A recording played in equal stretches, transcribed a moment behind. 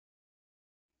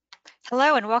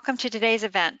Hello and welcome to today's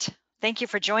event. Thank you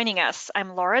for joining us.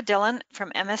 I'm Laura Dillon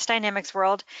from MS Dynamics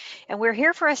World, and we're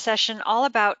here for a session all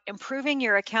about improving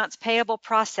your accounts payable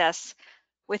process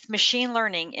with machine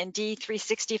learning in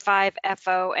D365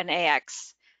 FO and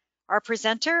AX. Our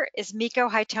presenter is Mikko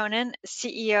Hytonen,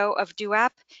 CEO of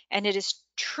Dooap, and it is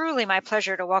truly my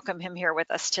pleasure to welcome him here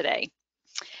with us today.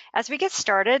 As we get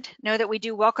started, know that we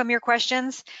do welcome your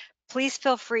questions. Please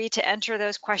feel free to enter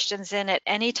those questions in at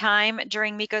any time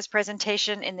during Mikko's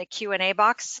presentation in the Q&A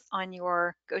box on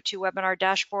your GoToWebinar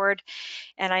dashboard.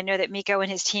 And I know that Mikko and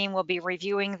his team will be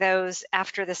reviewing those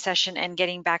after the session and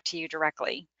getting back to you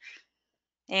directly.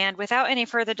 And without any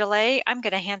further delay, I'm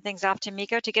going to hand things off to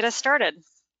Mikko to get us started.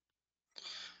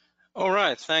 All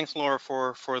right, thanks Laura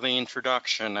for the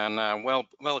introduction, and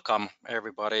welcome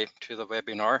everybody to the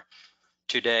webinar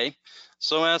today.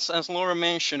 So as Laura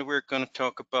mentioned, we're going to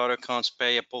talk about accounts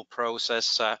payable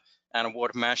process and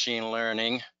what machine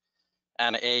learning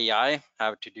and AI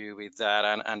have to do with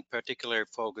that, and particularly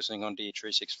focusing on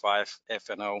D365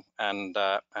 F&O and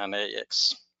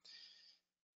AX.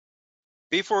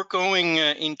 Before going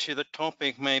into the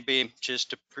topic, maybe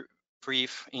just a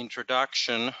brief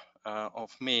introduction of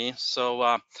me.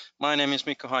 So my name is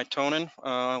Mikko Hytonen.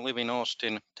 I live in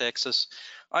Austin, Texas.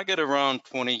 I got around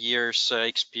 20 years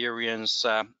experience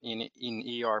in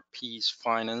ERPs,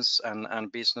 finance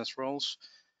and business roles.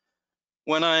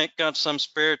 When I got some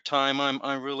spare time,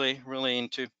 I'm really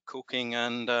into cooking,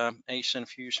 and Asian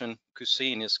fusion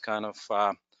cuisine is kind of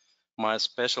my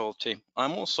specialty.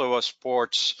 I'm also a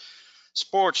sports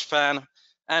fan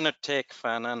and a tech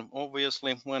fan, and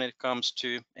obviously when it comes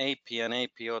to AP and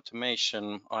AP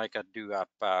automation, I got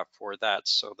Dooap for that.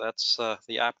 So that's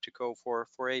the app to go for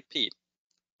AP.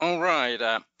 All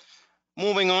right,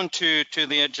 moving on to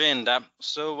the agenda.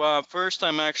 So first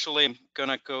I'm actually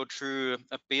gonna go through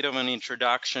a bit of an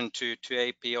introduction to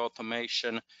AP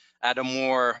automation at a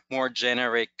more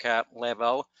generic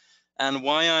level. And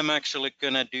why I'm actually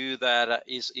gonna do that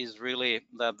is really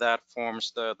that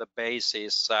forms the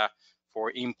basis for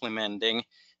implementing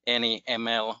any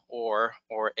ML or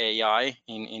AI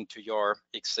into your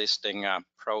existing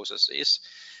processes.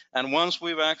 And once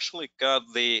we've actually got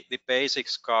the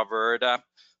basics covered,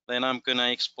 then I'm going to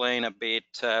explain a bit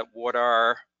what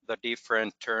are the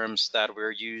different terms that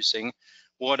we're using.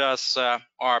 What does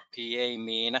RPA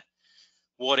mean?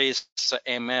 What is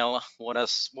ML?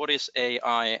 What is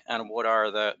AI? And what are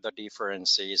the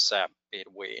differences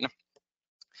between?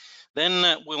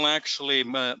 Then we'll actually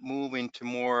move into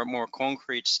more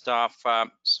concrete stuff.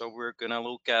 So we're going to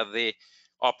look at the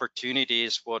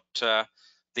opportunities, what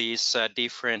these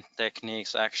different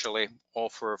techniques actually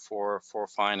offer for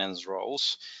finance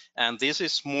roles. And this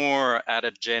is more at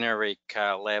a generic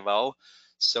level.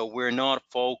 So we're not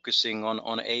focusing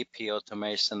on AP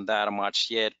automation that much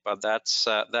yet, but that's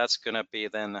going to be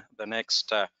then the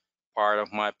next part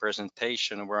of my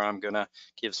presentation, where I'm going to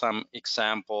give some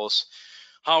examples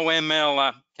how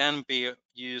ML can be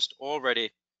used already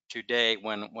today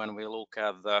when we look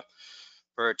at the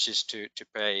purchase to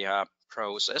pay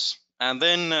process. And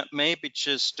then maybe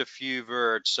just a few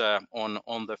words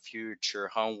on the future,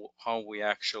 how we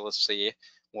actually see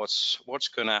what's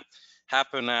gonna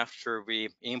happen after we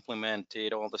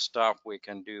implemented all the stuff we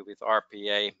can do with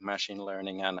RPA, machine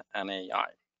learning and AI.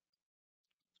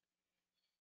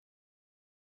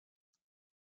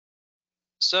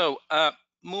 So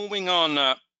moving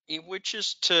on, if we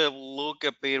just look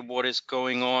a bit what is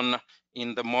going on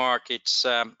in the markets,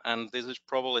 and this is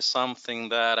probably something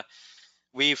that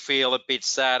we feel a bit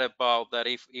sad about, that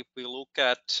if we look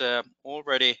at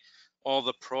already all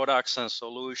the products and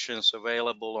solutions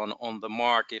available on the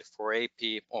market for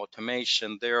AP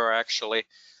automation, there are actually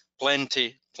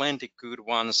plenty good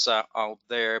ones out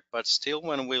there. But still,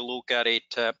 when we look at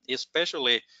it,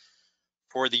 especially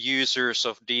for the users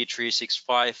of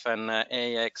D365 and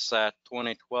AX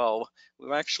 2012,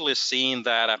 we've actually seen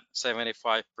that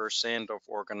 75% of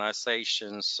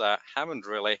organizations haven't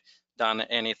really done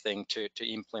anything to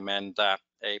implement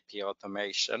AP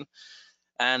automation.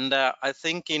 And I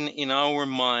think in our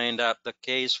mind, the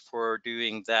case for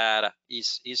doing that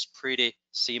is pretty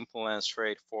simple and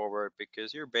straightforward,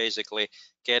 because you're basically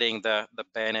getting the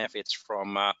benefits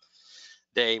from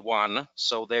day one.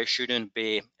 So there shouldn't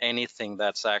be anything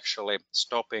that's actually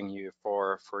stopping you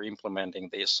for implementing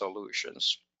these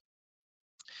solutions.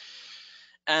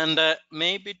 And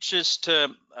maybe just a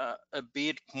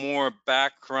bit more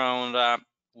background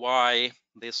why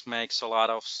this makes a lot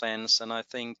of sense. And I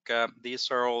think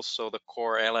these are also the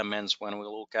core elements when we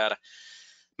look at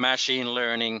machine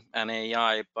learning and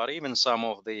AI, but even some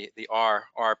of the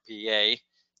RPA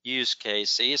use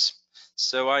cases.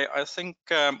 So I think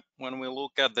when we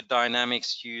look at the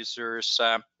Dynamics users,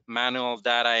 manual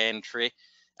data entry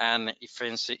and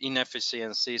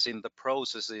inefficiencies in the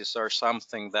processes are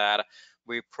something that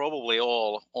we probably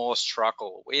all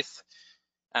struggle with.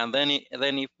 And then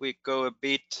if we go a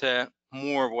bit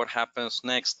more, what happens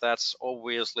next, that's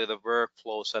obviously the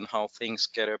workflows and how things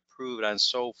get approved and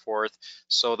so forth.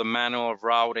 So the manual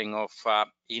routing of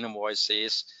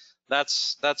invoices,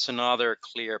 that's another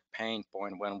clear pain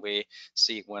point when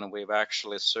we've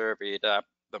actually surveyed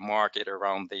the market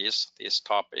around these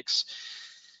topics.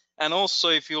 And also,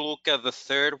 if you look at the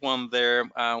third one there,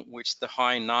 which the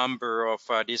high number of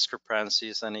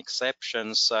discrepancies and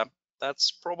exceptions,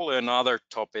 that's probably another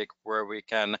topic where we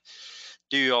can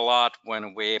do a lot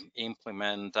when we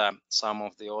implement some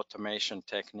of the automation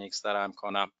techniques that I'm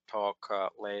gonna talk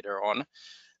later on.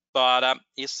 But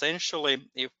essentially,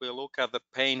 if we look at the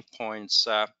pain points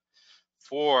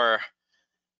for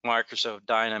Microsoft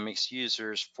Dynamics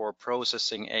users for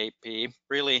processing AP,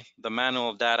 really the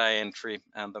manual data entry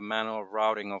and the manual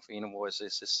routing of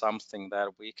invoices is something that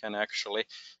we can actually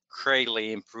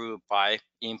greatly improve by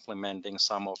implementing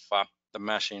some of the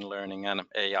machine learning and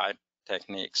AI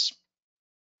techniques.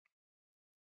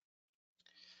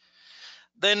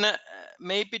 Then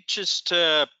maybe just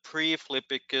briefly,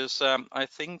 because I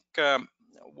think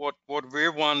what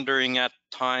we're wondering at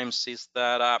times is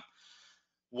that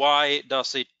why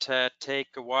does it take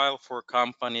a while for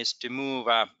companies to move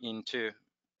into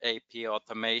AP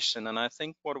automation? And I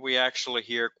think what we actually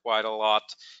hear quite a lot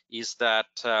is that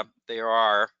there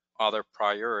are other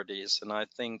priorities. And I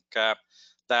think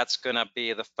that's going to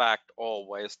be the fact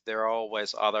always. There are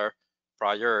always other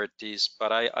priorities.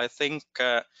 But I think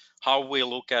how we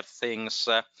look at things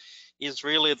is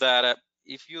really that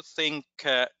if you think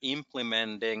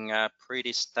implementing a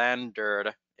pretty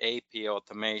standard AP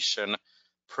automation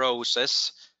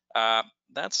process,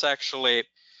 that's actually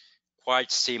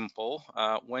quite simple.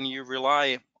 When you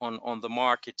rely on the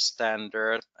market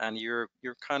standard and you're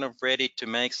kind of ready to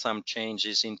make some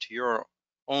changes into your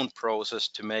own process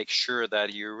to make sure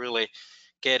that you're really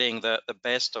getting the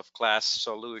best of class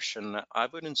solution, I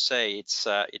wouldn't say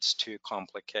it's too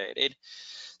complicated.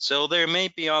 So there may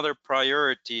be other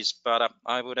priorities, but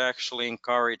I would actually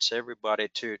encourage everybody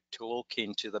to look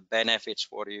into the benefits,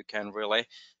 what you can really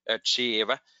achieve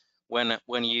when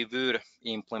you would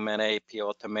implement AP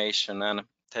automation and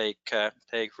take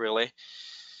really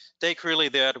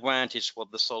the advantage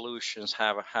what the solutions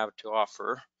have to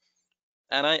offer.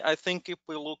 And I think if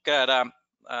we look at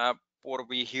what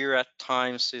we hear at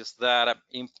times is that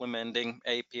implementing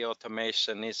AP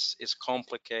automation is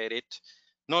complicated.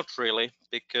 Not really,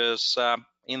 because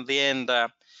in the end,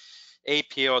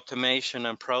 AP automation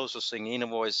and processing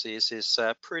invoices is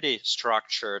a pretty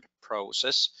structured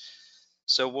process.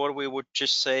 So what we would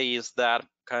just say is that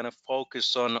kind of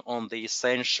focus on the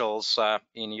essentials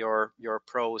in your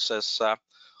process.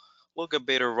 Look a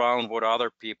bit around what other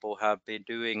people have been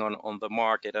doing on the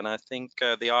market, and I think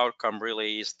the outcome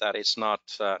really is that it's not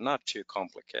too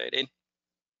complicated.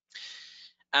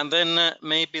 And then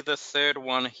maybe the third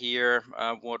one here,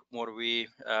 what we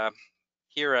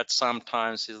hear at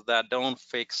sometimes is that don't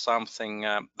fix something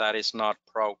that is not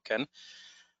broken.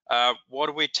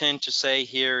 What we tend to say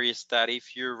here is that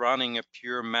if you're running a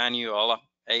pure manual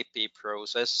AP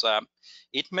process,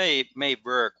 it may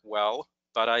work well,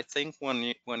 but I think when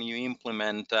you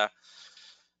implement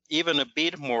even a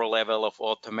bit more level of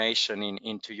automation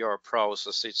into your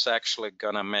process, it's actually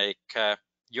gonna make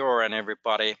your and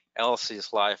everybody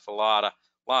else's life a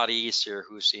lot easier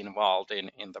who's involved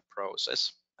in the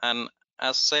process. And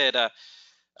as said,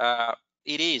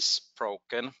 it is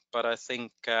broken, but I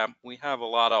think we have a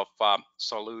lot of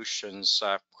solutions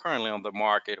currently on the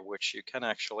market which you can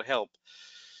actually help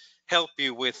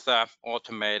you with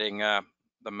automating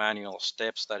the manual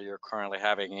steps that you're currently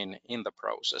having in the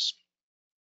process.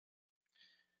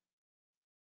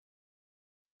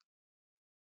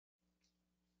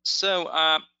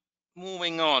 So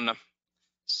moving on.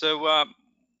 So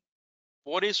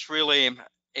what is really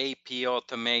AP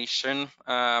automation?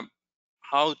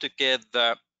 How to get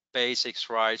the basics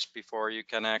right before you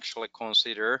can actually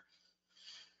consider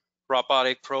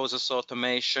robotic process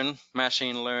automation,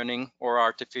 machine learning, or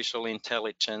artificial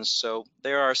intelligence. So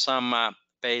there are some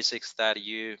basics that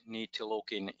you need to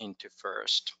look into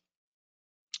first.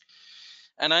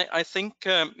 And I think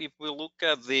if we look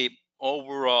at the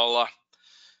overall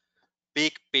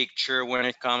big picture when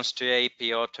it comes to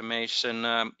AP automation,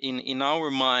 in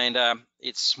our mind,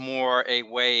 it's more a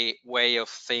way of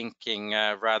thinking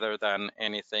rather than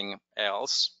anything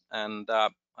else. And I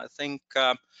think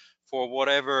for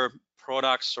whatever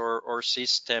products or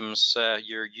systems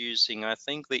you're using, I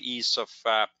think the ease of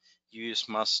use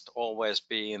must always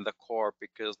be in the core,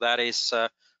 because that is,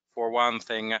 for one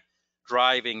thing,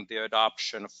 driving the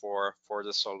adoption for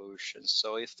the solution.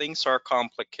 So if things are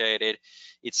complicated,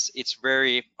 it's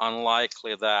very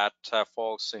unlikely that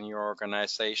folks in your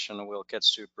organization will get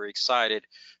super excited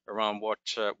around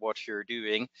what you're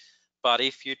doing. But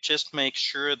if you just make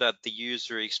sure that the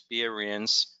user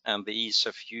experience and the ease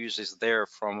of use is there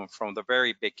from the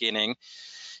very beginning,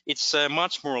 it's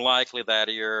much more likely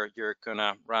that you're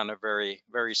gonna run a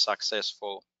very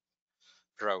successful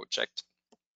project.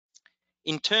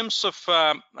 In terms of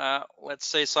let's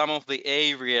say some of the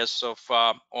areas of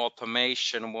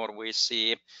automation, what we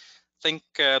see, I think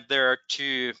there are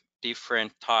two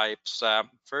different types.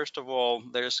 First of all,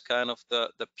 there's kind of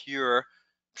the pure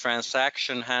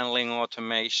transaction handling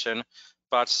automation,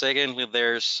 but secondly,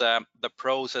 there's the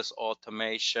process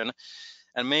automation.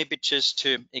 And maybe just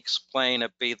to explain a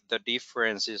bit the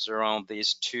differences around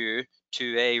these two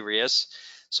areas.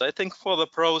 So I think for the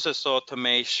process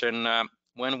automation,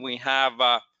 when we have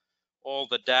all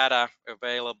the data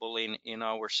available in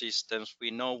our systems,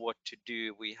 we know what to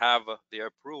do, we have the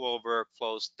approval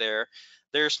workflows there,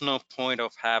 there's no point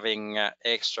of having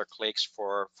extra clicks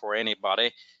for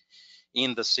anybody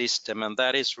in the system, and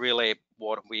that is really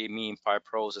what we mean by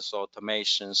process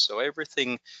automation. So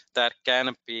everything that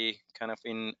can be kind of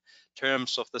in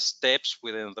terms of the steps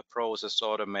within the process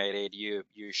automated, you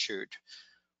should.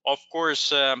 Of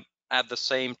course, at the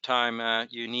same time,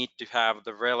 you need to have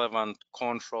the relevant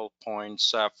control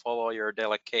points, follow your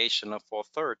delegation of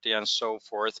authority and so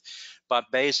forth. But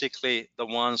basically, the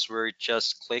ones where you're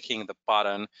just clicking the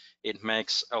button, it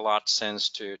makes a lot of sense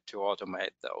to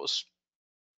automate those.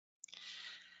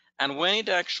 And when it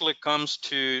actually comes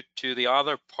to the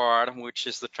other part, which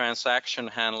is the transaction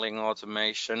handling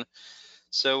automation,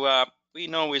 so we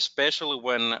know, especially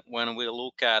when we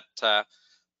look at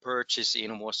purchase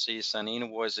invoices and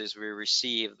invoices we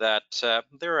receive, that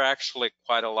there are actually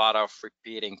quite a lot of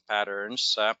repeating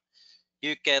patterns.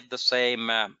 You get the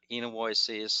same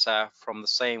invoices from the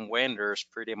same vendors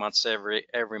pretty much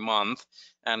every month,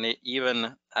 and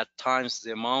even at times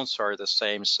the amounts are the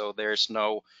same, so there's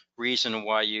no reason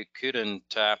why you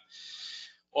couldn't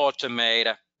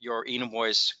automate your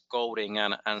invoice coding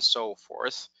and so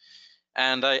forth.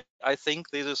 And I think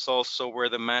this is also where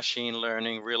the machine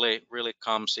learning really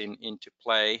comes into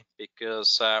play,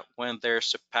 because when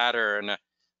there's a pattern,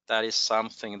 that is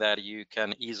something that you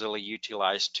can easily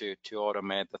utilize to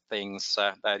automate the things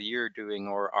that you're doing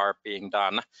or are being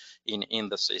done in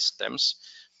the systems.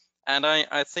 And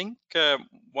I think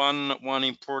one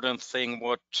important thing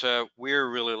what we're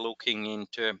really looking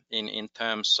into in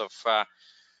terms of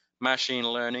machine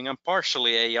learning and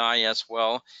partially AI as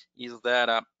well, is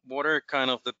that what are kind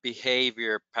of the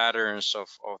behavior patterns of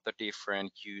the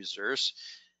different users.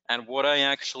 And what I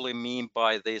actually mean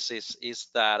by this is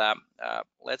that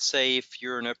let's say if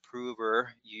you're an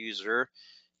approver user,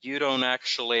 you don't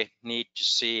actually need to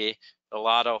see a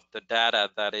lot of the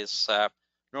data that is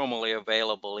normally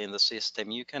available in the system.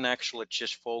 You can actually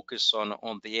just focus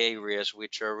on the areas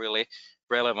which are really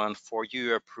relevant for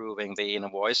you approving the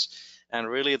invoice. And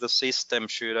really the system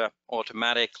should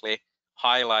automatically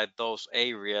highlight those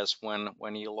areas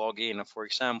when you log in, for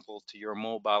example, to your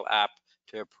mobile app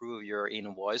to approve your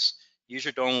invoice. You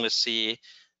should only see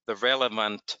the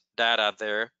relevant data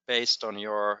there based on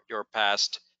your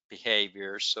past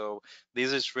behavior. So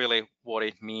this is really what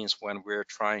it means when we're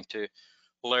trying to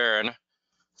learn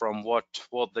from what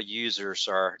the users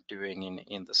are doing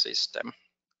in the system.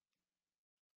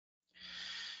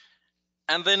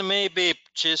 And then maybe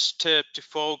just to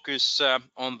focus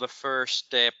on the first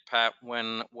step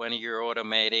when you're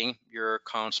automating your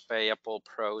accounts payable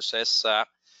process,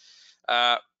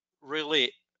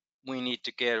 really we need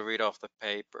to get rid of the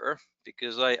paper,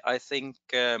 because I think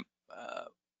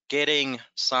getting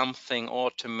something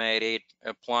automated,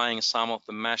 applying some of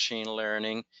the machine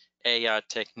learning AI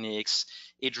techniques,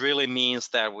 it really means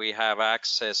that we have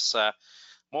access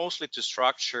mostly to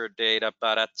structured data,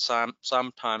 but at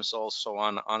sometimes also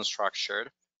on unstructured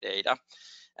data.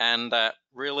 And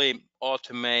really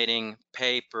automating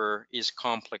paper is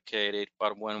complicated,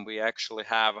 but when we actually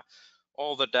have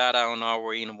all the data on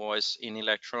our invoice in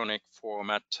electronic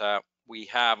format, we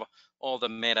have all the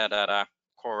metadata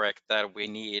correct that we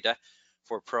need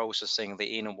for processing the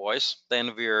invoice,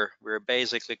 then we're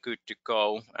basically good to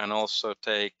go, and also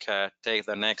take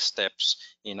the next steps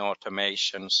in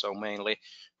automation. So mainly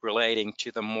relating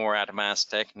to the more advanced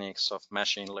techniques of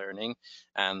machine learning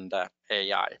and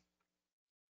AI.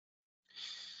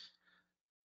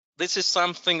 This is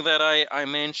something that I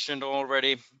mentioned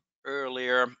already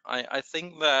earlier, I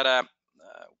think that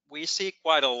we see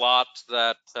quite a lot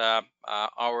that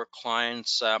our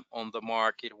clients on the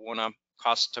market want to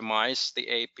customize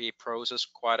the AP process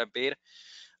quite a bit.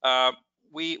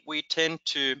 We tend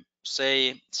to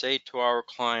say to our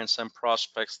clients and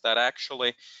prospects that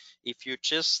actually, if you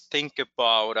just think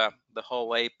about the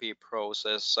whole AP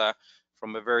process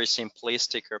from a very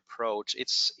simplistic approach,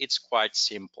 it's quite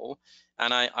simple.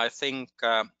 And I think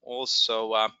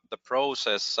also the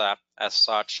process as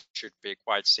such should be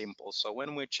quite simple. So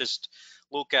when we just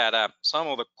look at some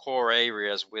of the core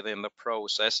areas within the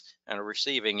process and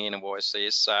receiving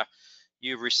invoices,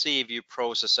 you receive, you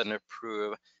process and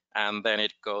approve, and then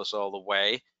it goes all the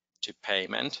way to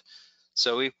payment.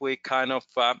 So if we kind of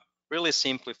really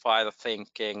simplify the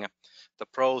thinking, the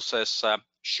process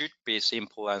should be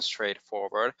simple and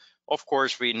straightforward. Of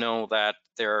course, we know that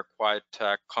there are quite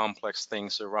complex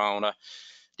things around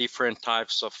different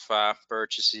types of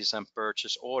purchases and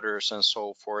purchase orders and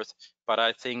so forth. But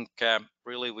I think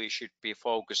really we should be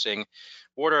focusing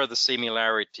what are the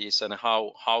similarities and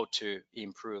how to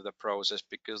improve the process,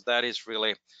 because that is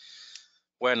really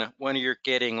when you're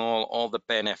getting all the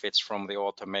benefits from the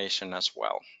automation as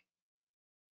well.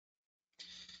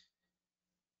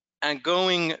 And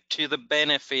going to the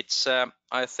benefits,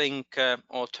 I think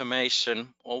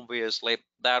automation, obviously,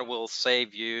 that will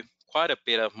save you quite a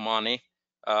bit of money.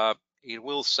 It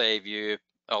will save you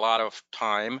a lot of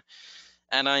time.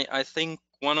 And I think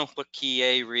one of the key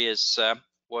areas,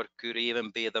 what could even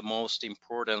be the most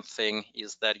important thing,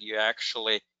 is that you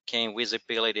actually gain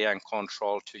visibility and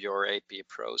control to your AP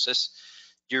process.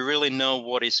 You really know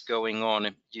what is going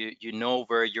on. You know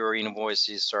where your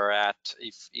invoices are at.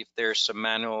 If there's a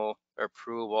manual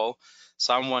approval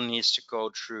someone needs to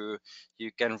go through, you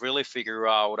can really figure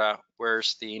out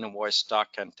where's the invoice stuck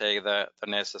and take the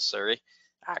necessary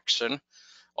action.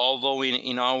 Although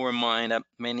in our mind,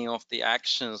 many of the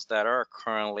actions that are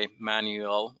currently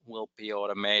manual will be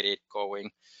automated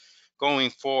going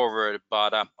forward,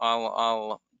 but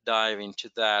I'll dive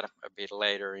into that a bit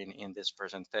later in this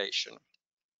presentation.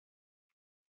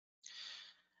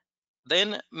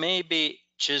 Then maybe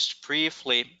just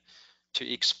briefly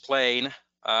to explain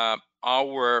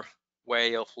our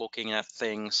way of looking at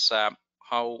things,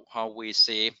 how we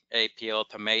see AP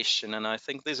automation, and I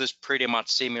think this is pretty much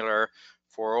similar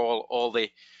for all the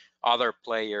other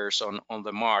players on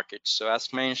the market. So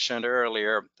as mentioned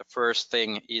earlier, the first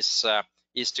thing is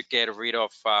to get rid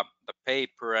of the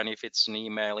paper, and if it's an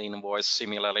email invoice,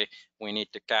 similarly, we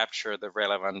need to capture the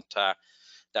relevant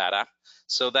data.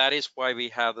 So that is why we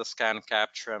have the scan,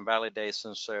 capture, and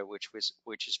validation service,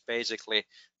 which is basically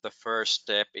the first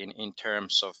step in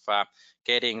terms of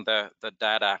getting the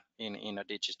data in a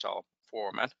digital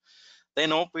format.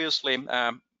 Then obviously,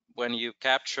 when you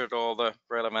captured all the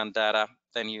relevant data,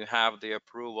 then you have the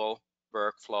approval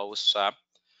workflows.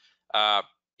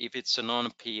 If it's a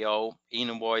non-PO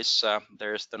invoice,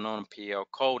 there's the non-PO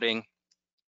coding.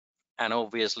 And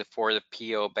obviously for the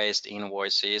PO-based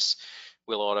invoices,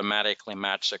 will automatically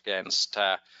match against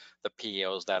the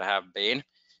POs that have been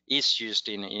issued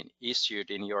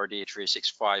in your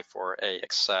D365 for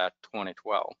AX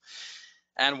 2012.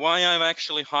 And why I've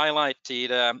actually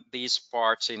highlighted these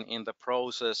parts in the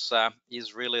process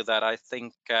is really that I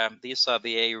think these are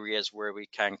the areas where we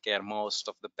can get most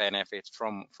of the benefits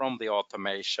from the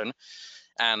automation.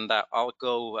 And I'll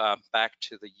go back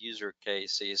to the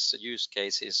use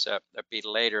cases a bit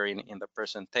later in the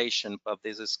presentation, but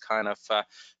this is kind of a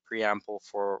preamble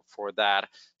for that.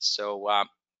 So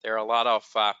there are a lot of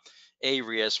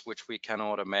areas which we can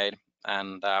automate,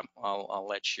 and I'll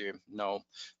let you know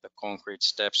the concrete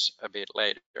steps a bit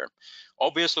later.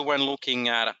 Obviously, when looking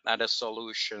at a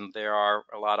solution, there are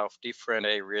a lot of different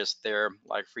areas there,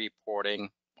 like reporting,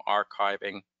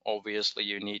 archiving. Obviously,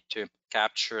 you need to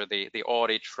capture the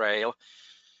audit trail,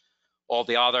 all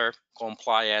the other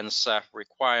compliance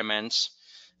requirements.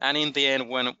 And in the end,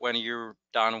 when you're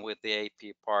done with the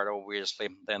AP part, obviously,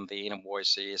 then the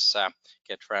invoices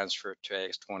get transferred to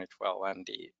AX 2012 and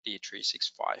the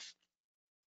D365.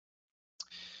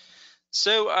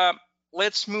 So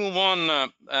let's move on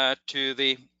to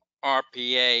the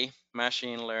RPA,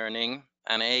 machine learning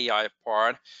and AI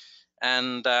part.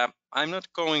 And I'm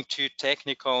not going too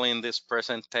technical in this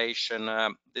presentation.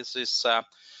 This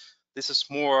is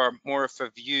more of a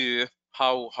view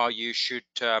how you should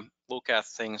look at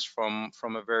things from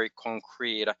a very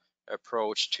concrete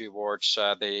approach towards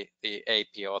the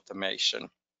AP automation.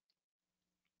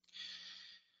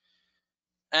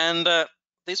 And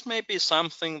this may be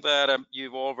something that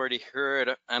you've already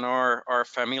heard and are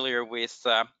familiar with,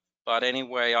 But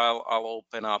anyway, I'll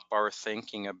open up our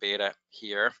thinking a bit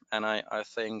here, and I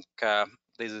think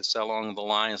this is along the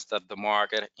lines that the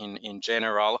market in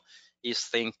general is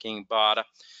thinking, but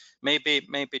maybe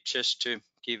just to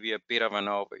give you a bit of an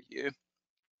overview.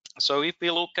 So if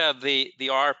we look at the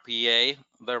RPA,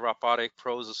 the robotic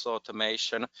process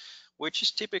automation, which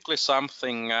is typically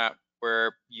something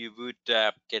where you would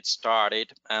get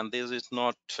started, and this is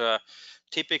not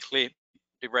typically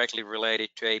directly related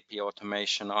to AP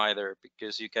automation either,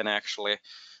 because you can actually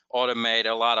automate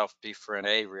a lot of different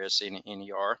areas in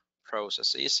your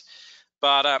processes.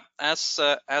 But as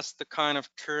the kind of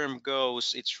term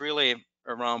goes, it's really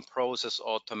around process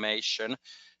automation.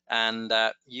 And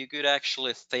you could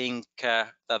actually think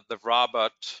that the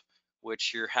robot,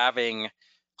 which you're having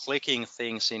clicking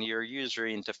things in your user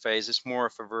interface, is more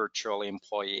of a virtual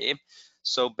employee.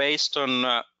 So based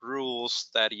on rules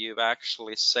that you've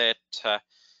actually set,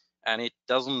 and it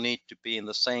doesn't need to be in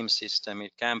the same system,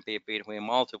 it can be between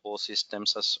multiple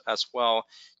systems as well.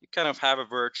 You kind of have a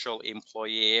virtual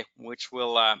employee which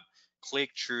will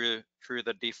click through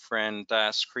the different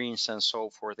screens and so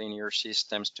forth in your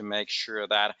systems to make sure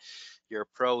that your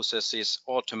process is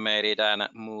automated and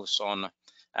moves on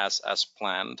as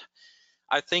planned.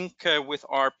 I think with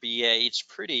RPA, it's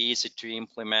pretty easy to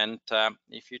implement.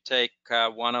 If you take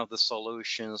one of the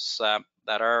solutions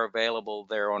that are available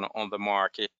there on the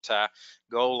market,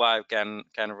 go live can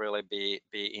really be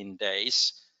in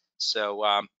days.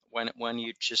 So when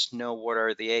you just know what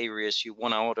are the areas you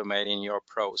want to automate in your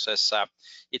process,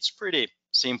 it's pretty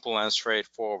simple and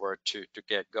straightforward to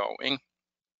get going.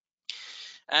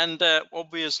 And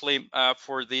obviously,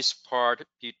 for this part,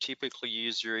 you typically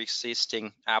use your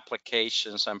existing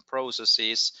applications and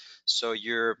processes, so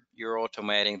you're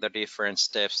automating the different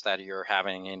steps that you're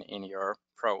having in your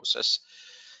process.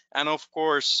 And of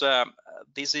course,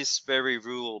 this is very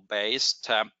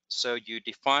rule-based, so you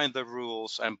define the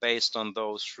rules, and based on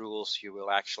those rules, you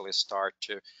will actually start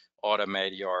to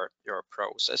automate your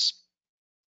process.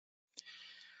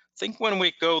 I think when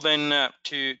we go then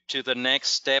to the next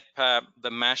step,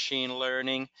 the machine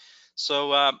learning.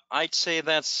 So I'd say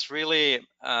that's really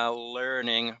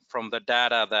learning from the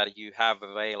data that you have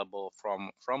available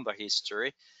from the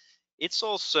history. It's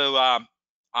also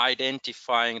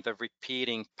identifying the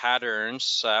repeating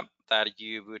patterns that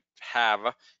you would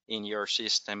have in your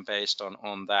system based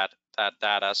on that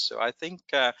data. So I think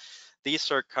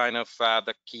these are kind of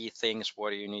the key things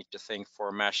what you need to think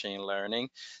for machine learning.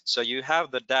 So you have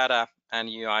the data and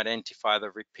you identify the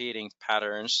repeating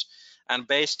patterns, and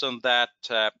based on that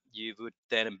you would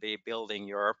then be building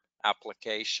your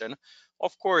application.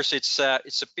 Of course, it's a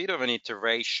bit of an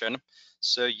iteration,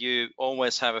 so you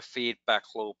always have a feedback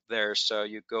loop there. So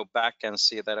you go back and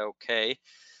see that, okay,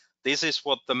 this is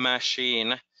what the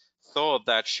machine thought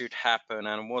that should happen,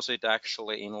 and was it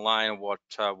actually in line what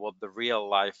the real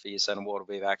life is and what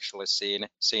we've actually seen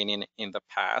in the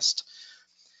past.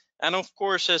 And of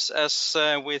course, as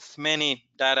with many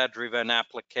data-driven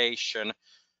application,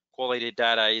 quality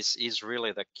data is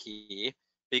really the key,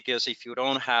 because if you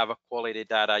don't have quality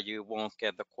data, you won't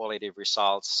get the quality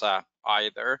results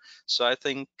either. So I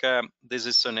think this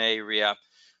is an area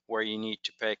where you need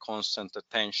to pay constant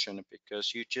attention,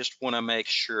 because you just want to make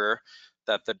sure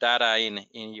that the data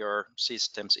in your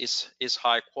systems is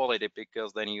high quality,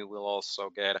 because then you will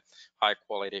also get high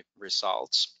quality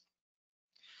results.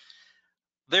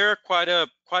 There are quite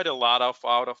a lot of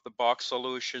out-of-the-box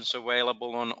solutions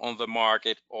available on the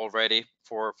market already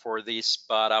for this,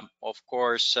 but of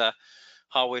course,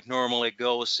 how it normally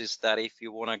goes is that if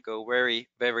you want to go very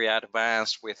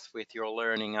advanced with your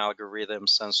learning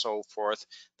algorithms and so forth,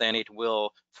 then it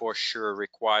will for sure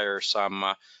require some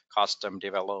custom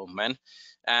development.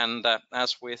 And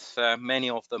as with many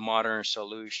of the modern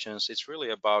solutions, it's really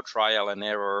about trial and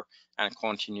error and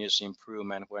continuous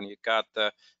improvement. When you got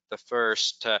the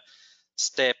first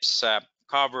steps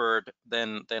covered,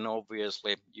 then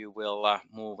obviously you will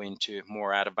move into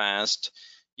more advanced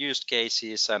use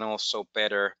cases and also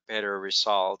better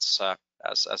results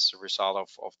as a result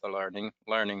of the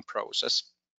learning process.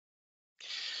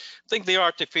 I think the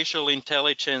artificial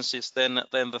intelligence is then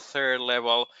the third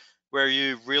level, where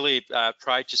you really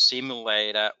try to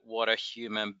simulate what a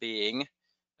human being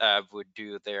would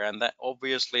do there, and that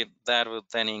obviously that would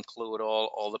then include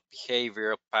all the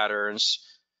behavioral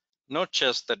patterns, not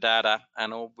just the data,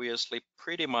 and obviously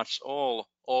pretty much all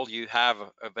you have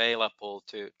available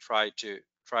to try to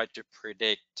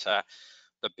predict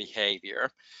the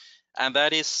behavior. And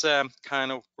that is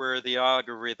kind of where the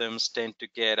algorithms tend to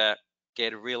get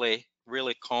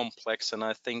really complex, and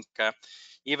I think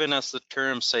even as the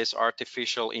term says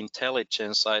artificial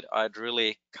intelligence, I'd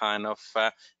really kind of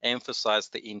emphasize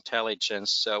the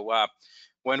intelligence. So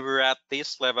when we're at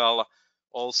this level,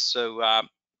 also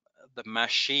the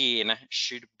machine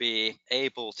should be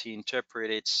able to interpret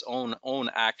its own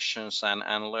actions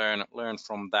and learn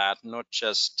from that, not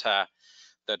just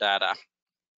the data.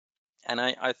 And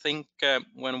I think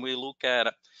when we look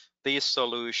at these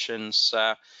solutions,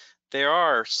 there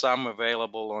are some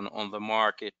available on the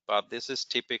market, but this is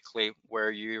typically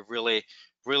where you really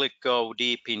go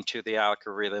deep into the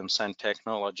algorithms and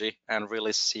technology and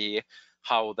really see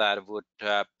how that would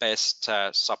best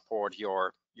support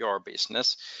your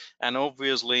business. And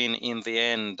obviously in the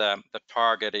end, the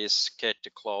target is get to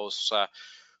close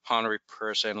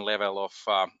 100% level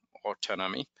of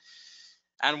autonomy.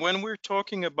 And when we're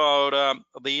talking about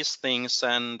these things,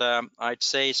 and I'd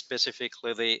say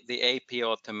specifically the AP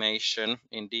automation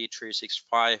in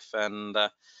D365 and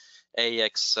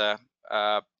AX,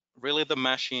 really the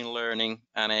machine learning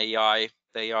and AI,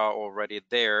 they are already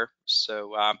there.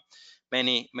 So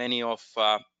many of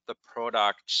the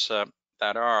products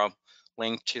that are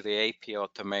linked to the AP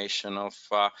automation of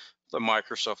the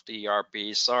Microsoft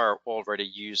ERPs are already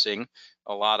using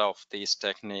a lot of these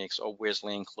techniques,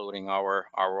 obviously including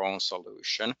our own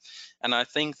solution. And I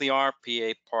think the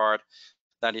RPA part,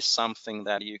 that is something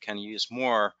that you can use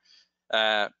more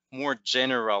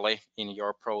generally in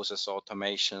your process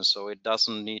automation. So it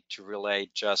doesn't need to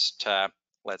relate just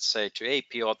let's say to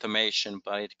AP automation,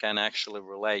 but it can actually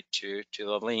relate to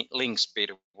the links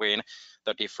between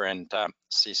the different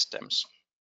systems.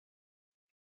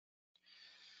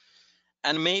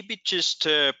 And maybe just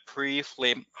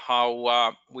briefly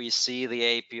how we see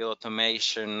the AP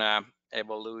automation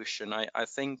evolution. I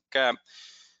think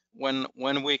when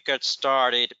we got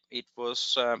started, it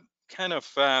was kind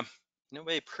of in a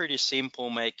way pretty simple,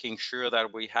 making sure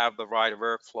that we have the right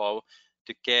workflow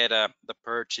to get the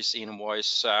purchase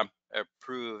invoice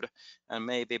approved, and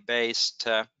maybe based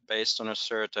on a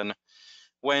certain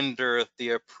vendor,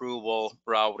 the approval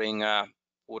routing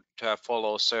would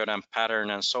follow a certain pattern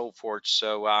and so forth.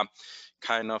 So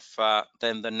kind of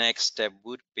then the next step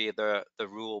would be the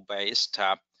rule-based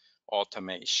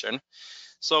automation.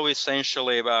 So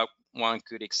essentially one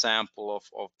good example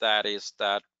of that is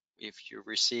that if you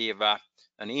receive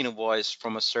an invoice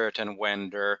from a certain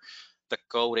vendor, the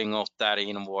coding of that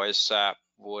invoice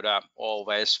would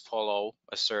always follow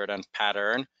a certain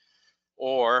pattern.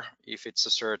 Or if it's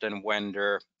a certain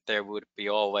vendor, there would be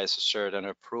always a certain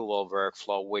approval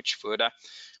workflow which would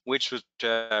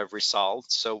result.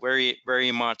 So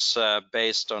very much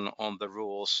based on the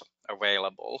rules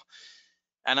available.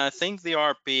 And I think the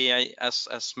RPA,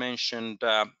 as mentioned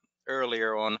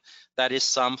earlier on, that is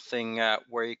something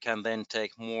where you can then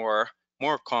take more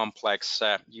complex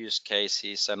use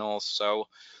cases and also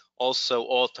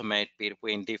automate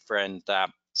between different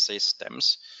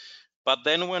systems. But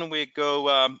then when we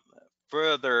go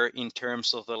further in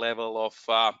terms of the level of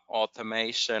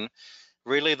automation,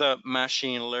 really the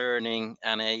machine learning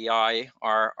and AI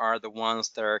are the ones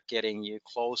that are getting you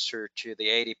closer to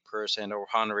the 80% or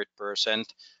 100%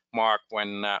 mark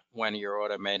when you're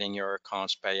automating your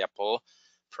accounts payable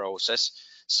process.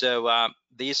 So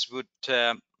this would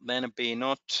then be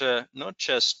not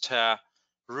just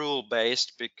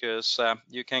rule-based, because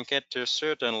you can get to a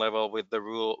certain level with the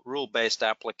rule-based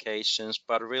applications,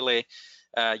 but really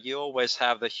you always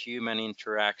have the human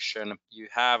interaction. You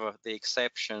have the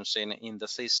exceptions in the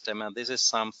system, and this is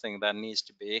something that needs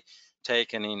to be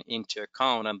taken into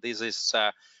account, and this is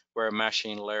where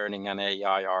machine learning and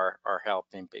AI are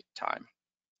helping big time.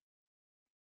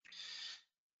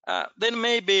 Then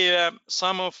maybe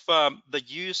some of the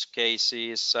use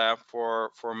cases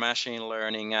for machine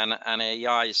learning and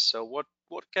AI. So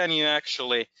what can you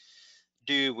actually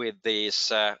do with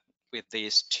these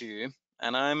two?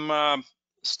 And I'm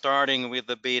starting with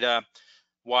a bit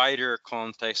wider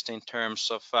context in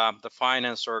terms of the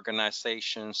finance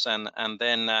organizations, and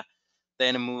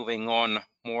then moving on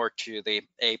more to the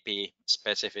AP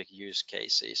specific use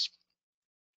cases.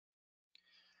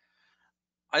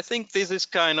 I think this is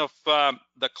kind of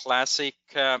the classic,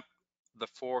 the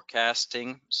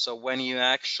forecasting. So when you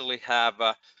actually have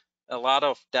a lot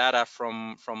of data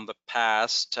from the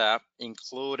past,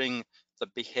 including the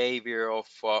behavior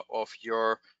of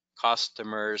your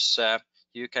customers,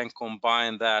 you can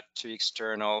combine that to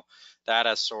external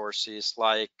data sources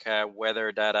like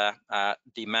weather data,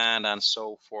 demand, and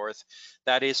so forth.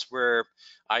 That is where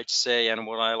I'd say, and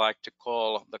what I like to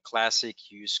call the classic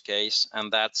use case, and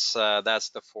that's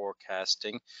the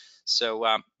forecasting. So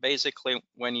basically,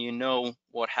 when you know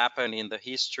what happened in the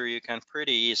history, you can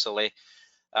pretty easily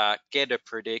get a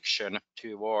prediction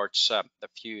towards the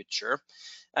future.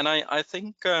 And I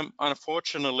think,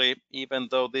 unfortunately, even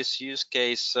though this use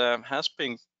case has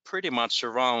been pretty much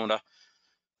around, I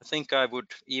think I would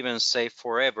even say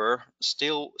forever,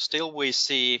 still we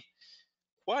see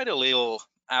quite a little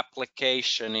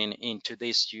application into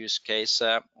this use case.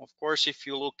 Of course, if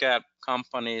you look at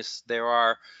companies, there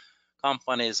are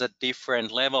companies at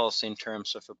different levels in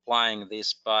terms of applying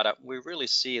this, but we really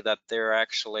see that there are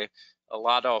actually a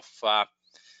lot of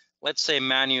let's say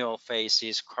manual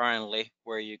phases currently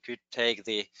where you could take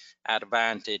the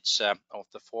advantage of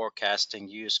the forecasting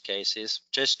use cases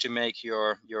just to make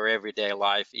your everyday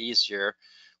life easier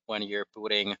when you're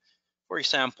putting, for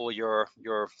example, your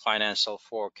financial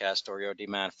forecast or your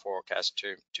demand forecast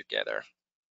together.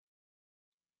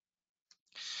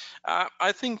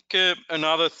 I think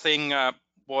another thing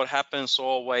what happens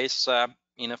always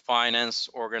in a finance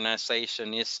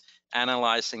organization is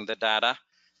analyzing the data.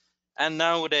 And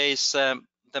nowadays,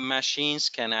 the machines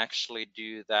can actually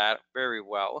do that very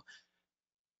well.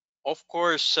 Of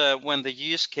course, when the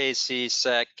use cases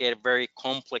get very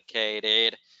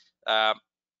complicated, uh,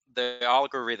 the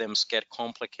algorithms get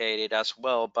complicated as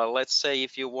well. But let's say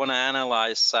if you want to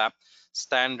analyze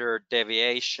standard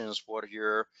deviations, what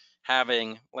you're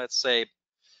having, let's say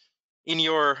in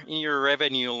your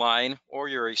revenue line or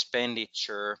your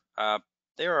expenditure,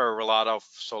 there are a lot of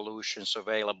solutions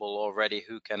available already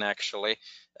who can actually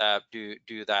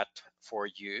do that for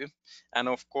you. And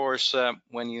of course,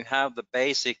 when you have the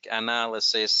basic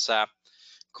analysis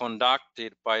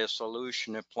conducted by a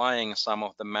solution applying some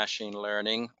of the machine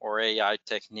learning or AI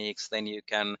techniques, then you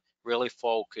can really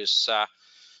focus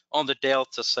on the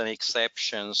deltas and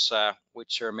exceptions,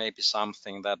 which are maybe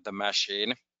something that the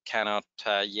machine cannot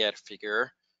yet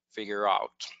figure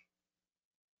out.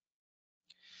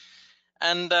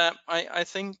 And I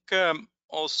think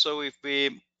also if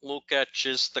we look at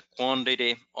just the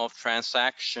quantity of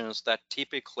transactions that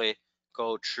typically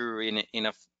go through in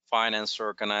a finance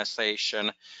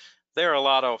organization, there are a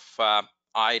lot of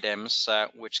items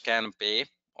which can be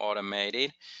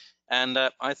automated. And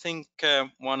I think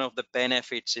one of the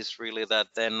benefits is really that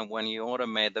then when you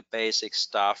automate the basic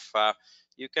stuff,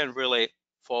 you can really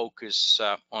focus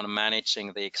on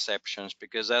managing the exceptions,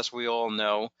 because as we all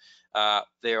know,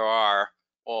 there are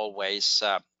always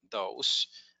those.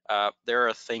 There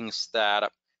are things that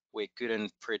we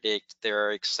couldn't predict. There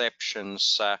are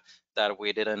exceptions that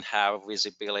we didn't have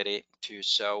visibility to.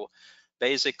 So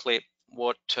basically,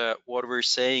 what we're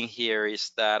saying here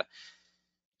is that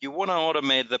you want to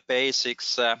automate the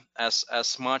basics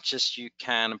as much as you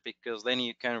can, because then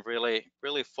you can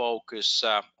really focus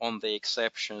on the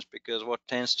exceptions, because what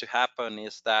tends to happen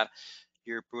is that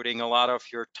you're putting a lot of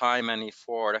your time and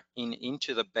effort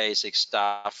into the basic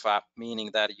stuff,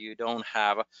 meaning that you don't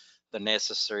have the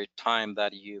necessary time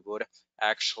that you would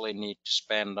actually need to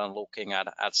spend on looking at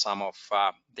some of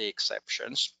the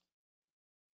exceptions.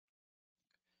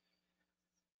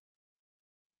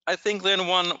 I think then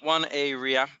one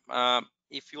area,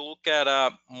 if you look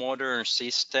at modern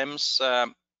systems,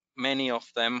 many of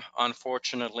them,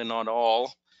 unfortunately not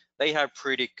all, they have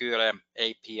pretty good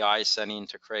APIs and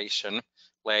integration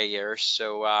layers.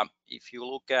 So if you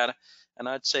look at, and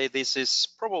I'd say this is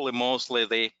probably mostly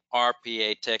the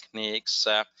RPA techniques,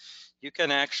 you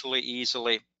can actually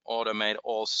easily automate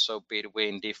also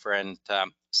between different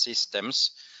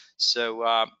systems.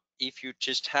 So if you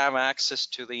just have access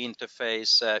to the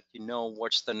interface, you know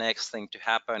what's the next thing to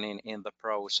happen in the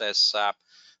process.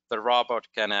 The robot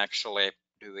can actually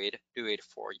do it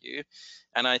for you.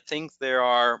 And I think there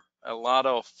are a lot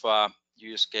of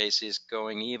use cases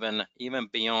going even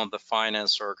beyond the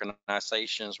finance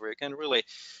organizations, where you can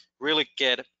really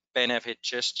get benefit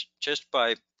just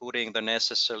by putting the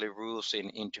necessary rules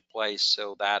into place,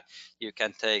 so that you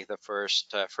can take the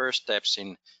first steps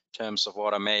in terms of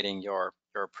automating your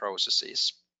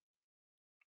processes.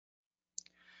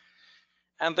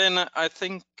 And then I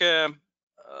think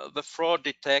the fraud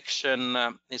detection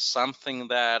is something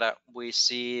that we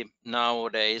see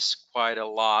nowadays quite a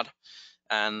lot.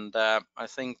 And I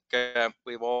think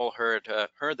we've all heard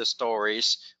the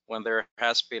stories when there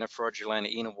has been a fraudulent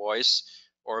invoice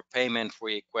or a payment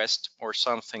request or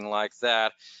something like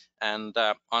that. And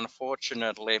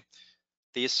unfortunately,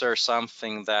 these are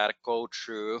something that go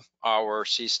through our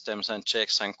systems and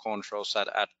checks and controls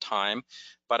at time.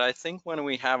 But I think when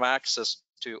we have access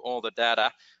to all the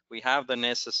data, we have the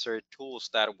necessary tools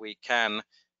that we can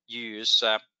use.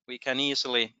 We can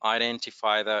easily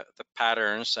identify the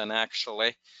patterns and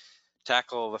actually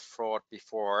tackle the fraud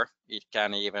before it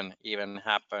can even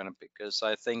happen, because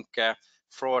I think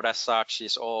fraud as such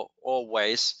is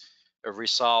always a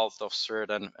result of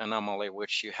certain anomaly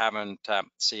which you haven't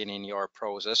seen in your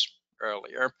process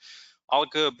earlier. I'll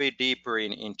go a bit deeper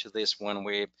into this when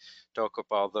we talk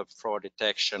about the fraud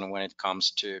detection when it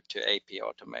comes to AP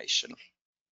automation.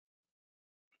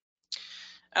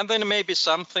 And then maybe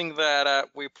something that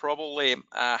we probably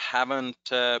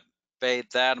haven't paid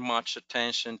that much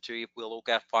attention to if we look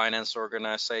at finance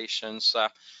organizations.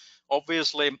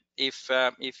 Obviously,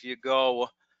 if you go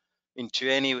into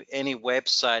any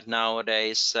website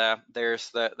nowadays, there's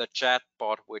the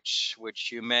chatbot which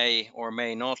you may or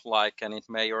may not like, and it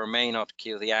may or may not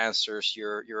give the answers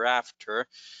you're after.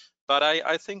 But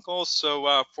I think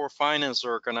also for finance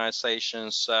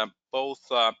organizations, both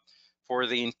for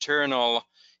the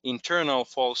internal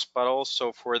folks, but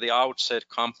also for the outside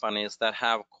companies that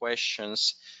have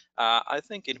questions, I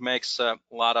think it makes a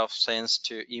lot of sense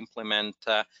to implement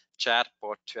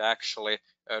chatbot to actually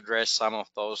address some of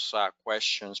those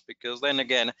questions, because then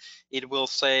again, it will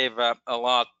save a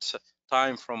lot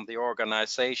time from the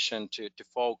organization to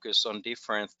focus on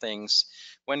different things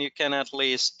when you can at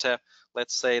least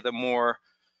let's say the more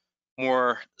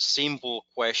simple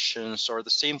questions or the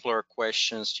simpler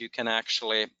questions you can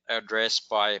actually address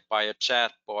by a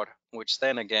chatbot, which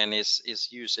then again is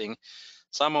using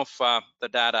some of the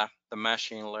data, the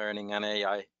machine learning and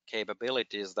AI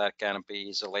capabilities that can be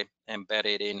easily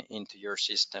embedded into your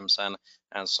systems and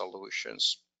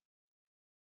solutions.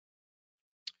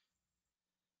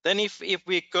 Then if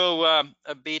we go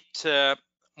a bit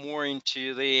more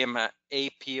into the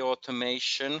AP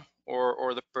automation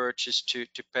or the purchase to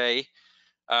pay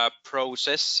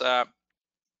process, I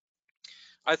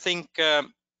think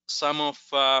some of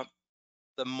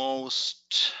the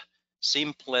most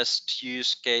simplest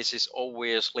use case is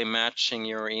obviously matching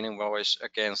your invoice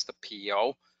against the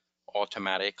PO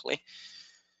automatically.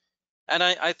 And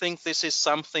I think this is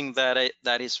something that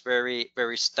is very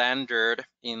standard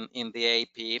in the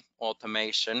AP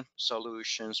automation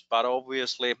solutions. But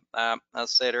obviously,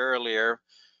 as said earlier,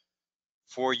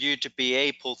 for you to be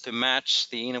able to match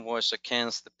the invoice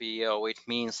against the PO, it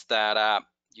means that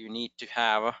you need to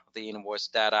have the invoice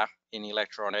data in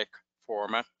electronic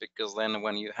format, because then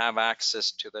when you have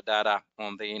access to the data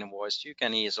on the invoice, you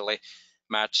can easily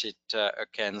match it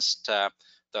against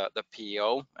the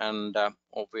PO. And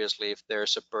obviously, if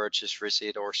there's a purchase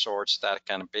receipt or sorts, that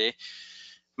can be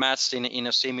matched in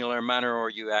a similar manner, or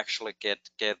you actually get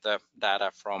the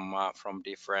data from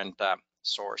different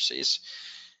sources.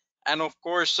 And of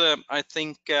course, I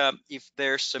think if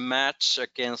there's a match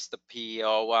against the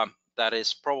PO, that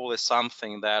is probably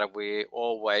something that we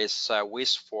always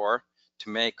wish for to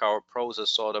make our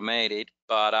process automated.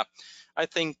 But I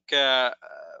think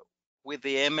with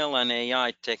the ML and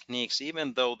AI techniques,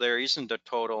 even though there isn't a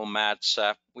total match,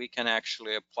 we can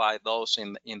actually apply those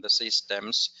in the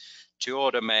systems to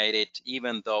automate it,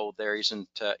 even though there isn't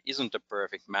a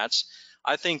perfect match.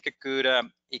 I think a good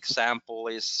example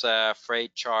is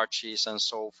freight charges and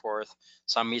so forth,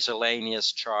 some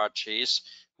miscellaneous charges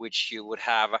which you would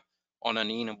have on an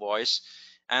invoice.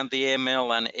 And the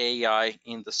ML and AI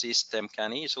in the system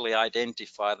can easily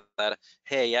identify that,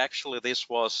 hey, actually this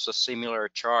was a similar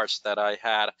charge that I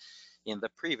had in the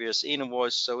previous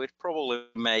invoice, so it probably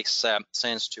makes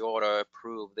sense to auto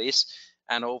approve this.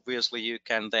 And obviously you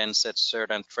can then set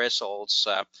certain thresholds.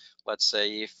 Let's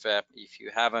say if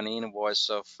you have an invoice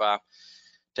of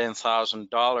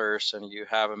 $10,000 and you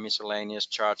have a miscellaneous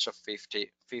charge of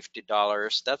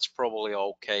 $50, that's probably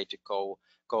okay to go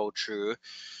through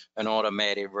an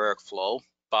automated workflow.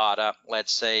 But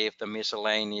let's say if the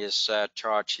miscellaneous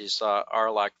charges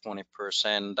are like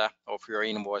 20% of your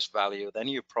invoice value, then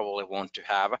you probably want to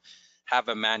have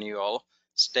a manual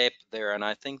step there. And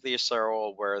I think these are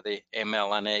all where the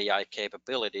ML and AI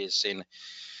capabilities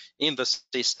in the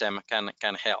system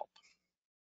can help.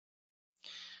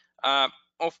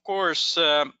 Of course,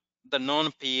 the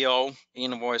non-PO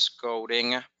invoice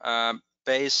coding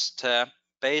based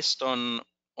on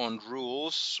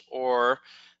rules or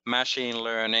machine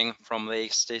learning from the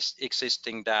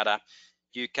existing data,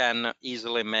 you can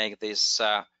easily make this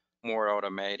more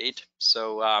automated.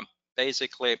 So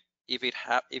basically, if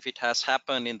it has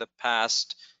happened in the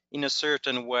past in a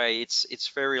certain way,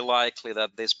 it's very likely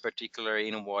that this particular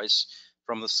invoice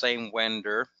from the same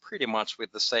vendor, pretty much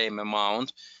with the same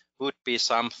amount, would be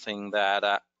something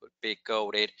that would be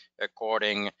coded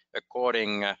according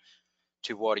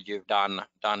to what you've done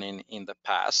in the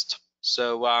past.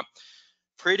 So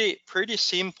pretty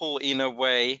simple in a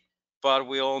way, but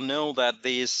we all know that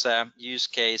these use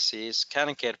cases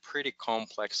can get pretty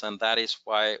complex, and that is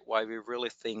why we really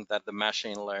think that the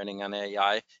machine learning and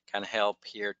AI can help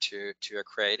here to a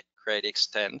great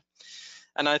extent.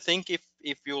 And I think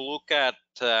if you look at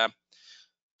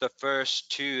the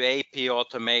first two AP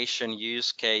automation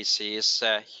use cases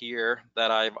here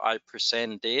that I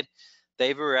presented,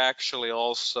 they were actually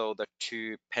also the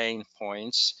two pain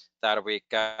points that we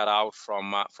got out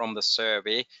from the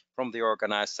survey from the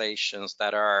organizations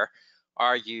that are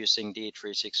using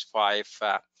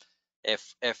D365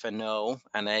 F&O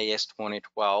and AS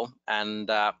 2012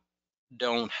 and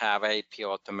don't have AP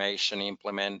automation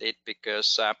implemented,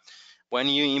 because when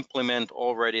you implement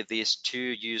already these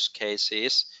two use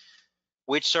cases,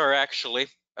 which are actually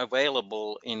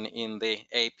available in the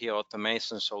AP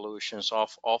automation solutions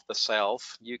off the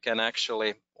shelf, you can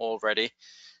actually already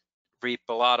reap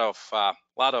a lot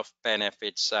of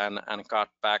benefits and cut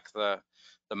back the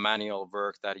manual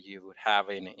work that you would have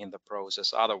in the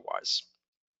process otherwise.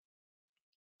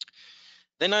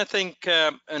 Then I think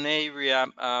an area,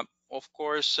 of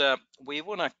course, we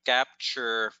want to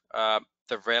capture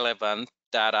the relevant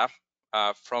data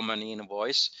from an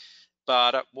invoice.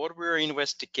 But what we're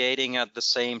investigating at the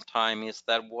same time is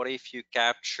that what if you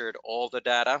captured all the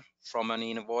data from an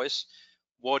invoice,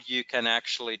 what you can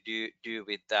actually do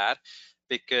with that?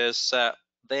 Because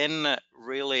then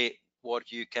really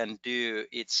what you can do,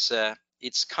 it's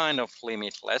kind of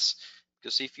limitless.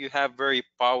 Because if you have very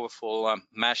powerful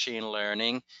machine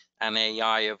learning and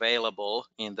AI available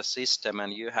in the system,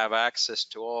 and you have access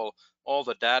to all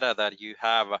the data that you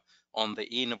have on the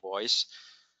invoice,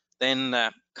 then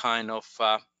kind of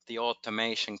the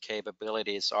automation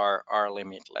capabilities are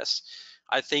limitless.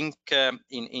 I think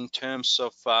in terms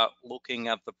of looking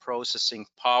at the processing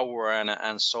power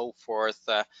and so forth,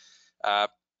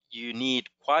 you need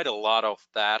quite a lot of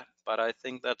that, but I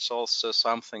think that's also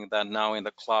something that now in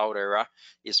the cloud era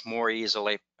is more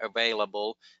easily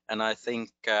available. And I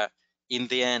think in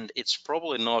the end, it's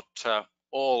probably not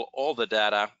all the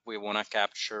data we want to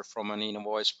capture from an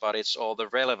invoice, but it's all the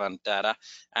relevant data.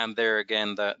 And there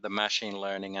again, the machine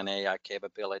learning and AI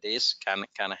capabilities can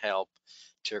help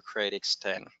to a great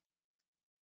extent.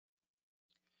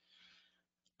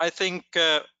 I think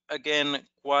again,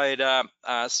 quite a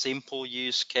simple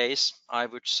use case, I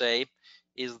would say,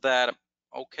 is that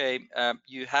okay,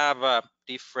 you have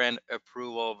different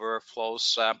approval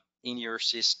workflows in your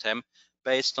system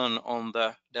based on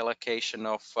the delegation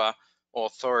of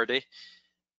authority.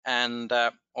 And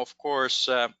of course,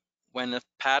 when a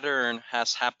pattern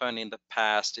has happened in the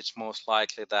past, it's most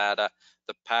likely that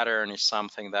the pattern is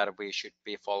something that we should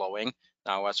be following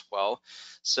now as well.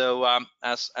 So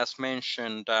as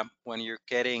mentioned, when you're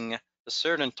getting a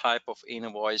certain type of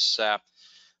invoice,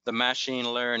 the machine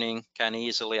learning can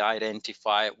easily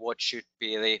identify what should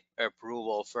be the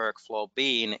approval workflow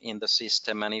being in the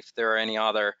system, and if there are any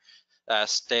other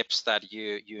steps that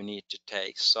you need to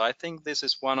take. So I think this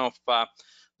is one of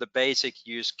the basic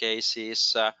use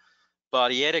cases,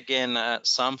 but yet again,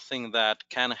 something that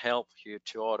can help you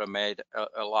to automate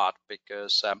a lot,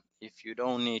 because if you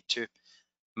don't need to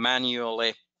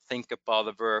manually think about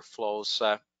the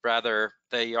workflows, rather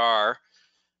they are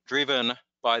driven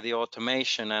by the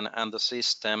automation and the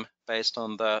system based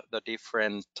on the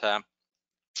different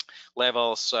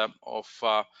levels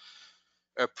of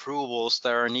approvals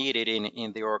that are needed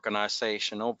in the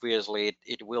organization. Obviously,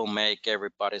 it will make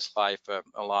everybody's life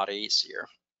a lot easier.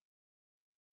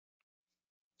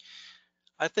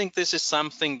 I think this is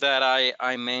something that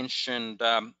I mentioned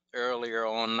earlier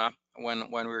on when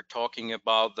we were talking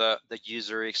about the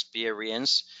user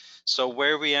experience. So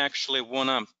where we actually want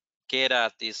to get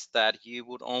at is that you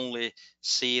would only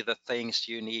see the things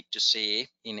you need to see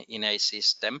in a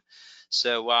system.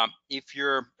 So if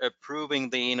you're approving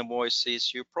the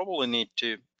invoices, you probably need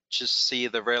to just see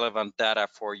the relevant data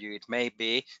for you. It may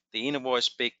be the invoice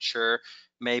picture,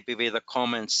 maybe with a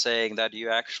comment saying that you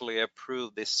actually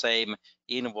approved the same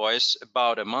invoice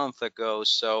about a month ago,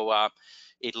 so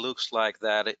it looks like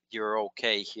that you're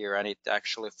okay here, and it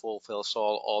actually fulfills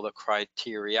all the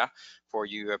criteria for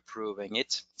you approving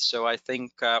it. So I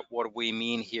think what we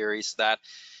mean here is that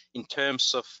in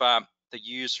terms of the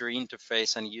user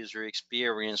interface and user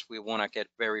experience, we want to get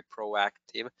very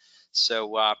proactive.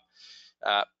 So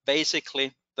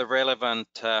basically the relevant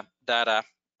data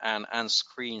and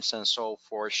screens and so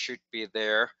forth should be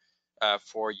there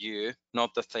for you,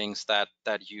 not the things that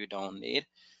you don't need.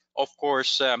 Of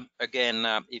course, again,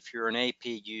 if you're an AP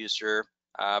user,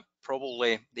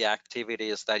 probably the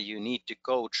activities that you need to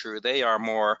go through, they are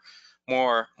more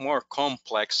more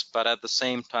complex, but at the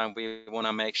same time we want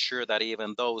to make sure that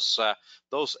even those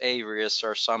areas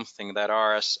are something that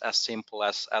are as simple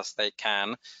as they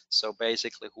can. So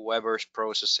basically whoever's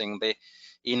processing the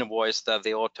invoice that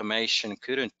the automation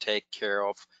couldn't take care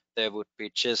of, there would be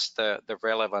just the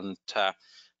relevant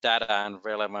data and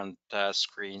relevant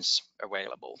screens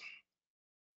available.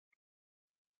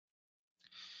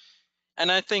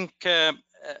 And I think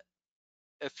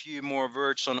a few more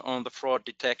words on the fraud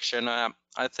detection.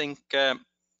 I think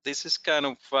this is kind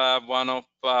of one of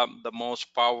the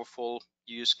most powerful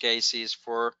use cases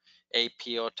for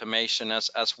AP automation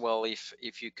as well,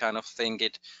 if you kind of think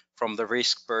it from the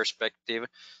risk perspective.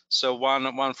 So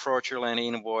one fraudulent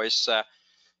invoice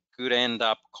could end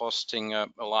up costing a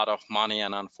lot of money,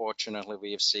 and unfortunately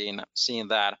we've seen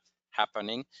that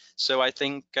happening. So I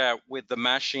think with the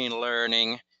machine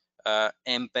learning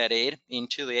embedded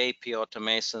into the AP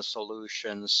automation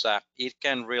solutions, it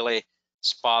can really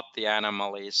spot the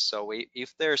anomalies. So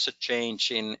if there's a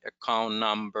change in account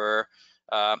number,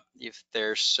 if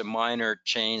there's a minor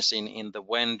change in the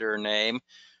vendor name,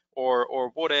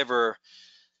 or whatever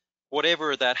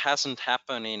that hasn't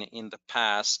happened in the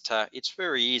past, it's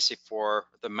very easy for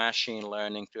the machine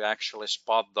learning to actually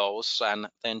spot those and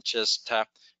then just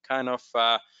kind of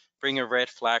bring a red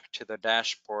flag to the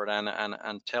dashboard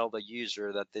and tell the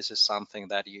user that this is something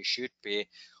that you should be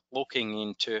looking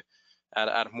into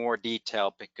at more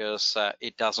detail, because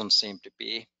it doesn't seem to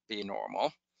be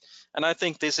normal. And I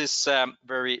think this is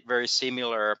very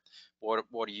similar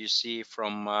what you see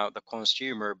from the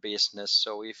consumer business.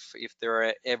 So if there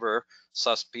are ever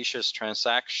suspicious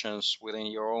transactions within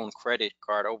your own credit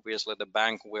card, obviously the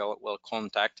bank will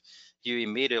contact you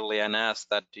immediately and ask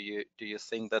that, do you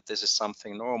think that this is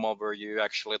something normal? Were you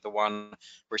actually the one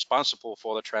responsible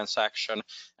for the transaction?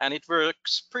 And it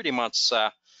works pretty much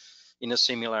in a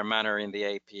similar manner in the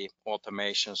AP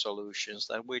automation solutions,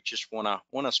 that we just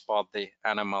wanna spot the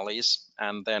anomalies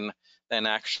and then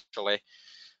actually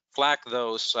flag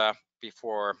those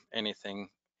before anything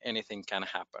can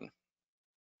happen.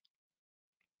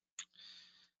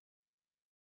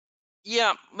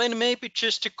 Yeah, then maybe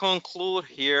just to conclude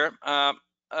here,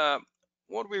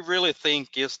 what we really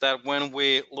think is that when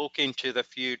we look into the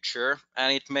future,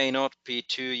 and it may not be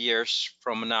 2 years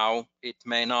from now, it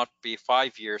may not be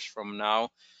 5 years from now,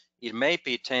 it may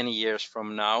be 10 years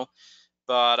from now,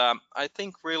 but I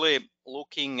think really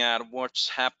looking at what's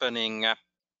happening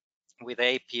with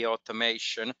AP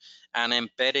automation and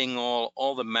embedding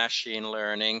all the machine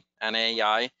learning and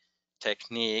AI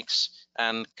techniques,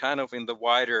 and kind of in the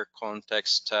wider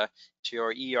context to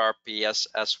your ERP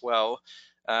as well.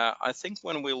 I think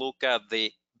when we look at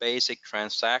the basic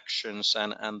transactions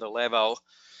and the level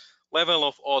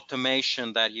of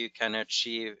automation that you can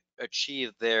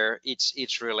achieve there,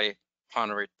 it's really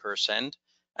 100%.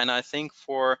 And I think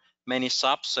for many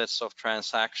subsets of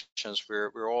transactions,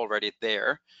 we're already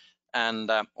there.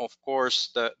 And of course,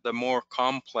 the more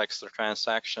complex the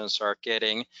transactions are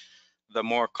getting, the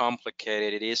more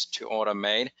complicated it is to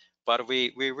automate. But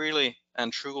we really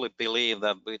and truly believe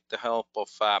that with the help of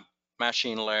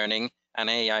machine learning and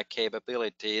AI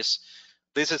capabilities,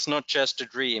 this is not just a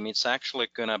dream, it's actually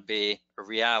going to be a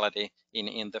reality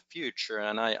in the future.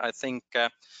 And I think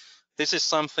this is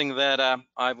something that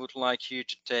I would like you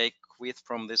to take with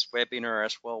from this webinar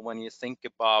as well, when you think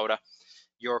about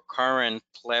your current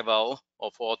level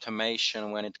of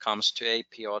automation when it comes to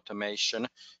AP automation,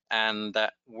 and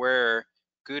where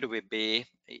could we be.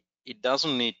 It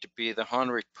doesn't need to be the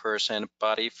 100%,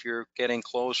 but if you're getting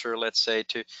closer, let's say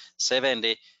to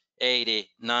 70, 80,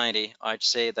 90, I'd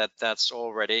say that that's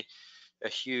already a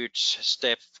huge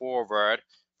step forward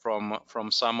from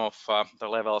some of the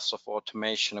levels of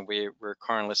automation we're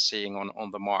currently seeing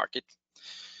on the market.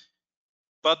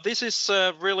 But this is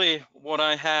really what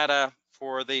I had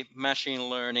for the machine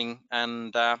learning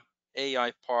and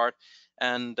AI part.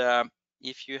 And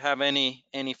if you have any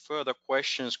further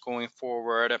questions going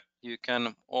forward, you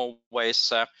can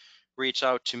always reach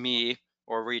out to me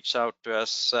or reach out to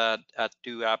us at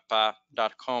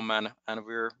dooap.com, and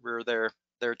we're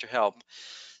there to help.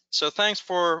 So thanks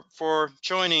for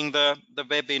joining the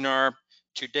webinar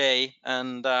today,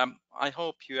 and I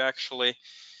hope you actually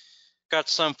got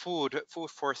some food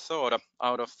for thought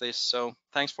out of this. So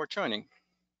thanks for joining.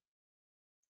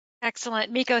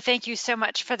 Excellent. Mikko, thank you so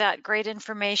much for that great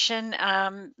information.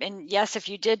 And yes, if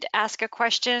you did ask a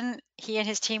question, he and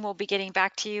his team will be getting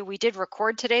back to you. We did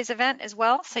record today's event as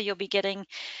well, so you'll be getting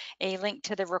a link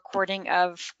to the recording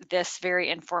of this very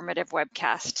informative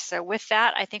webcast. So with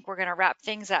that, I think we're going to wrap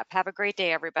things up. Have a great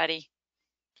day, everybody.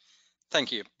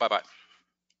 Thank you. Bye-bye.